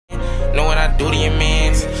Know what I do to your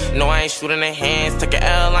mans. No, I ain't shooting the hands. Took an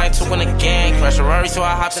L, I ain't took one again. Crash a Rari, so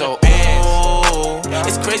I hopped so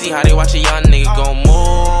it's crazy how they watch a young nigga go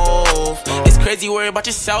move. It's crazy, worry about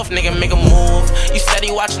yourself, nigga, make a move. You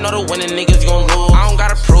steady watching all the winning niggas gon' lose. I don't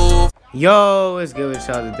gotta prove. Yo, what's good with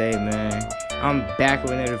y'all today, man? I'm back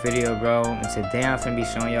with another video, bro. And today I'm finna be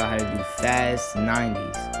showing y'all how to do fast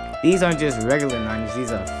 90s. These aren't just regular 90s,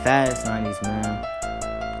 these are fast 90s, man.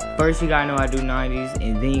 First, you gotta know how to do 90s,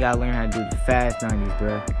 and then you gotta learn how to do the fast 90s,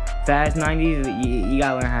 bro. Fast 90s, you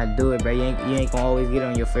gotta learn how to do it, bro. You ain't gonna always get it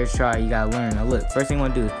on your first try. You gotta learn. Now, look, first thing you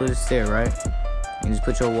wanna do is put a stair, right? And just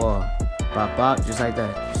put your wall. Bop, bop, just like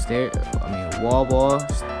that. Stair, wall,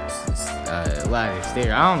 ladder,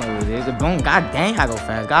 stair. I don't know what it is. The boom, god dang, I go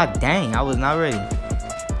fast. God dang, I was not ready.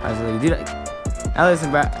 I was like, do that. Now,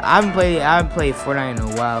 listen, bro. I haven't played Fortnite in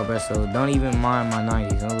a while, bro, so don't even mind my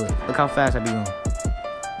 90s. Now, look how fast I be going.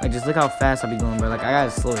 Like, just look how fast I be going, bro. Like, I gotta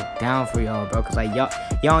slow it down for y'all, bro. Cause, like, y'all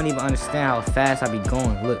don't even understand how fast I be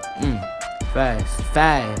going. Look, fast,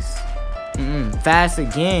 fast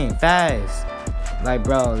again, fast. Like,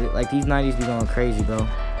 bro, like, these 90s be going crazy, bro.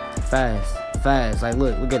 Fast. Like,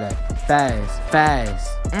 look at that. Fast.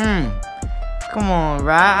 Come on,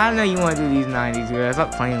 bro. I know you wanna do these 90s, bro.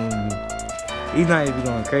 Stop playing with me. These 90s be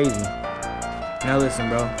going crazy. Now, listen,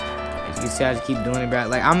 bro. As you can see, I just keep doing it, bro.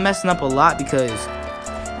 Like, I'm messing up a lot because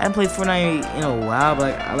I haven't played Fortnite in a while,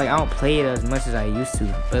 but like I don't play it as much as I used to.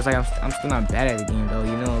 But it's like I'm still not bad at the game, though.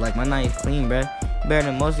 You know, like my 90s clean, bro. Better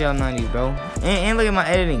than most of y'all 90s, bro. And look at my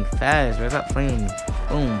editing, fast, bro. Stop playing with me.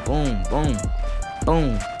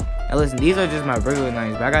 Boom. Now listen, these are just my regular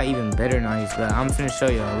 90s, but I got even better 90s. But I'm finna show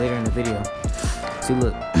y'all later in the video. See,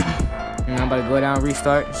 look, and I'm about to go down,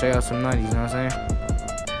 restart, and show y'all some 90s. You know what I'm saying?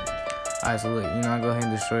 Alright, so look, you know, I go ahead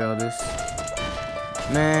and destroy all this,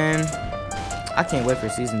 man. I can't wait for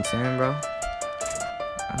season 10, bro. I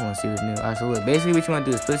want to see what's new. Alright, so look, basically what you want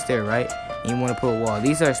to do is put a stair, right? And you want to put a wall.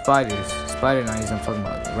 These are spiders. Spider 90s I'm talking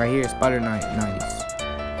about. Right here, spider 90s.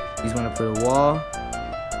 You just want to put a wall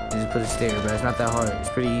and just put a stair, bro. It's not that hard. It's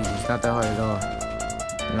pretty easy. It's not that hard at all.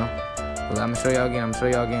 You know? Look, I'm going to show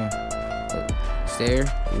y'all again. Look, stair,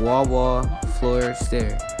 wall, floor,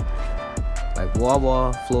 stair. Like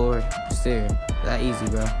wall, floor, stair. That easy,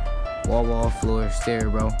 bro. Wall, floor, stair,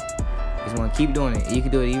 bro. You just want to keep doing it. You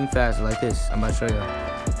can do it even faster, like this. I'm about to show y'all.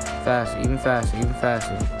 Faster, even faster.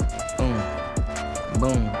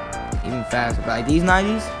 Boom. Even faster. But like these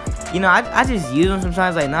 90s, you know, I just use them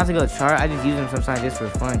sometimes, like not to go chart. I just use them sometimes just for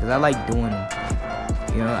fun, because I like doing them.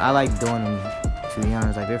 You know, I like doing them, to be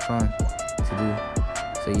honest. Like, they're fun to do.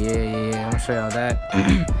 So, yeah. I'm going to show y'all that.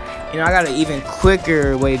 You know, I got an even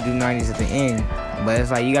quicker way to do 90s at the end. But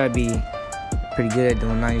it's like, you got to be pretty good at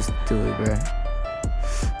doing 90s to do it, bro.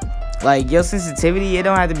 Like, your sensitivity, it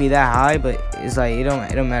don't have to be that high, but it's like, it don't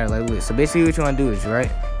matter. Like, look, so basically what you want to do is, right,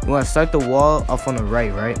 you want to start the wall off on the right?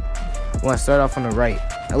 You want to start off on the right.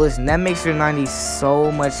 Now listen, that makes your 90s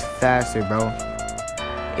so much faster, bro,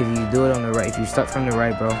 if you do it on the right. If you start from the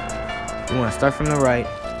right, bro, you want to start from the right,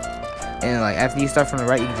 and like after you start from the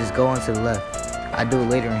right, you can just go on to the left. I do it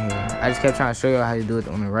later in here. I just kept trying to show you how to do it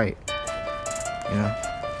on the right. You know,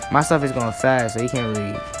 my stuff is going fast, so you can't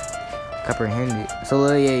really comprehend it.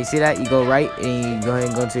 So yeah, you see that? You go right and you go ahead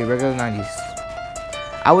and go to your regular 90s.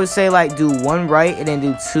 I would say like do one right and then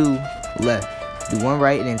do two left. Do one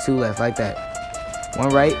right and then two left, like that. One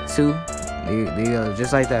right, two. There you go,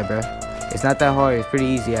 just like that, bro. It's not that hard. It's pretty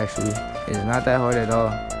easy, actually. It's not that hard at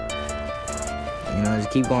all. You know,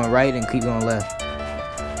 just keep going right and keep going left.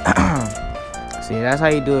 See, that's how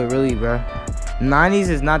you do it, really, bro. 90s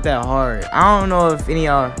is not that hard. I don't know if any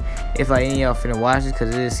of y'all finna watch it,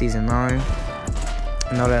 because it is season 9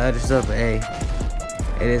 and all that other stuff, but hey,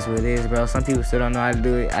 it is what it is, bro. Some people still don't know how to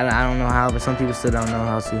do it. I don't know how, but some people still don't know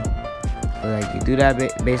how to. But like, you do that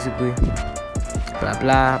basically,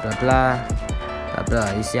 blah.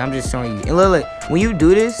 You see, I'm just showing you. And look, when you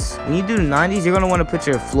do this, when you do the 90s, you're gonna want to put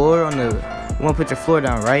your floor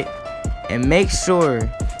down, right? And make sure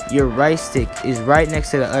your right stick is right next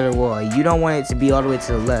to the other wall. You don't want it to be all the way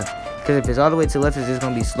to the left. Because if it's all the way to the left, it's just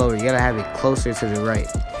going to be slower. You got to have it closer to the right.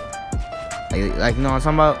 Like, you know what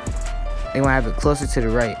I'm talking about? They want to have it closer to the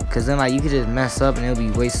right. Because then, like, you could just mess up and it'll be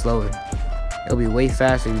way slower. It'll be way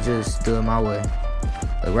faster if you just do it my way.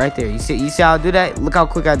 Like, right there. You see how I do that? Look how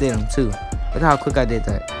quick I did them, too. Look how quick I did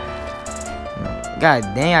that. God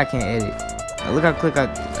dang, I can't edit. Like, look how quick I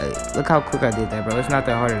did that, bro. It's not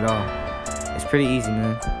that hard at all. It's pretty easy,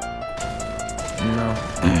 man. You know.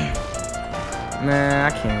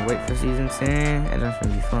 Man, I can't wait for season 10. That's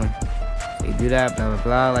gonna be fun. So you do that,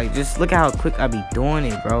 blah. Like, just look at how quick I be doing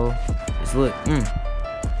it, bro. Just look. Hold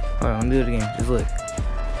on, let me do it again. Just look.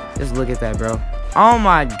 Just look at that, bro. Oh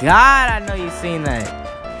my God, I know you seen that.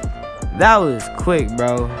 That was quick,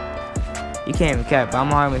 bro. You can't even cap.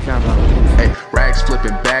 I'm already trying to. Hey, racks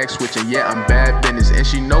flipping, bag switching, yeah, I'm bad business. And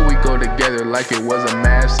she know we go together like it was a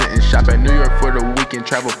mad sentence. Shop at New York for the weekend,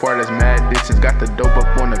 travel far, that's mad distance. Got the dope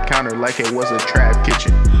up on the counter like it was a trap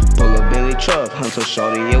kitchen. Pull a Billy truck, so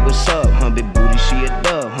shorty, yeah, what's up, big booty, she a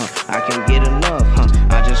dub, I can't get enough,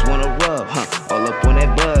 I just wanna rub, all up on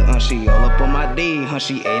that butt, she all up on my D,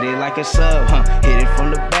 she ate it like a sub, hit it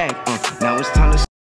from the back, now it's time to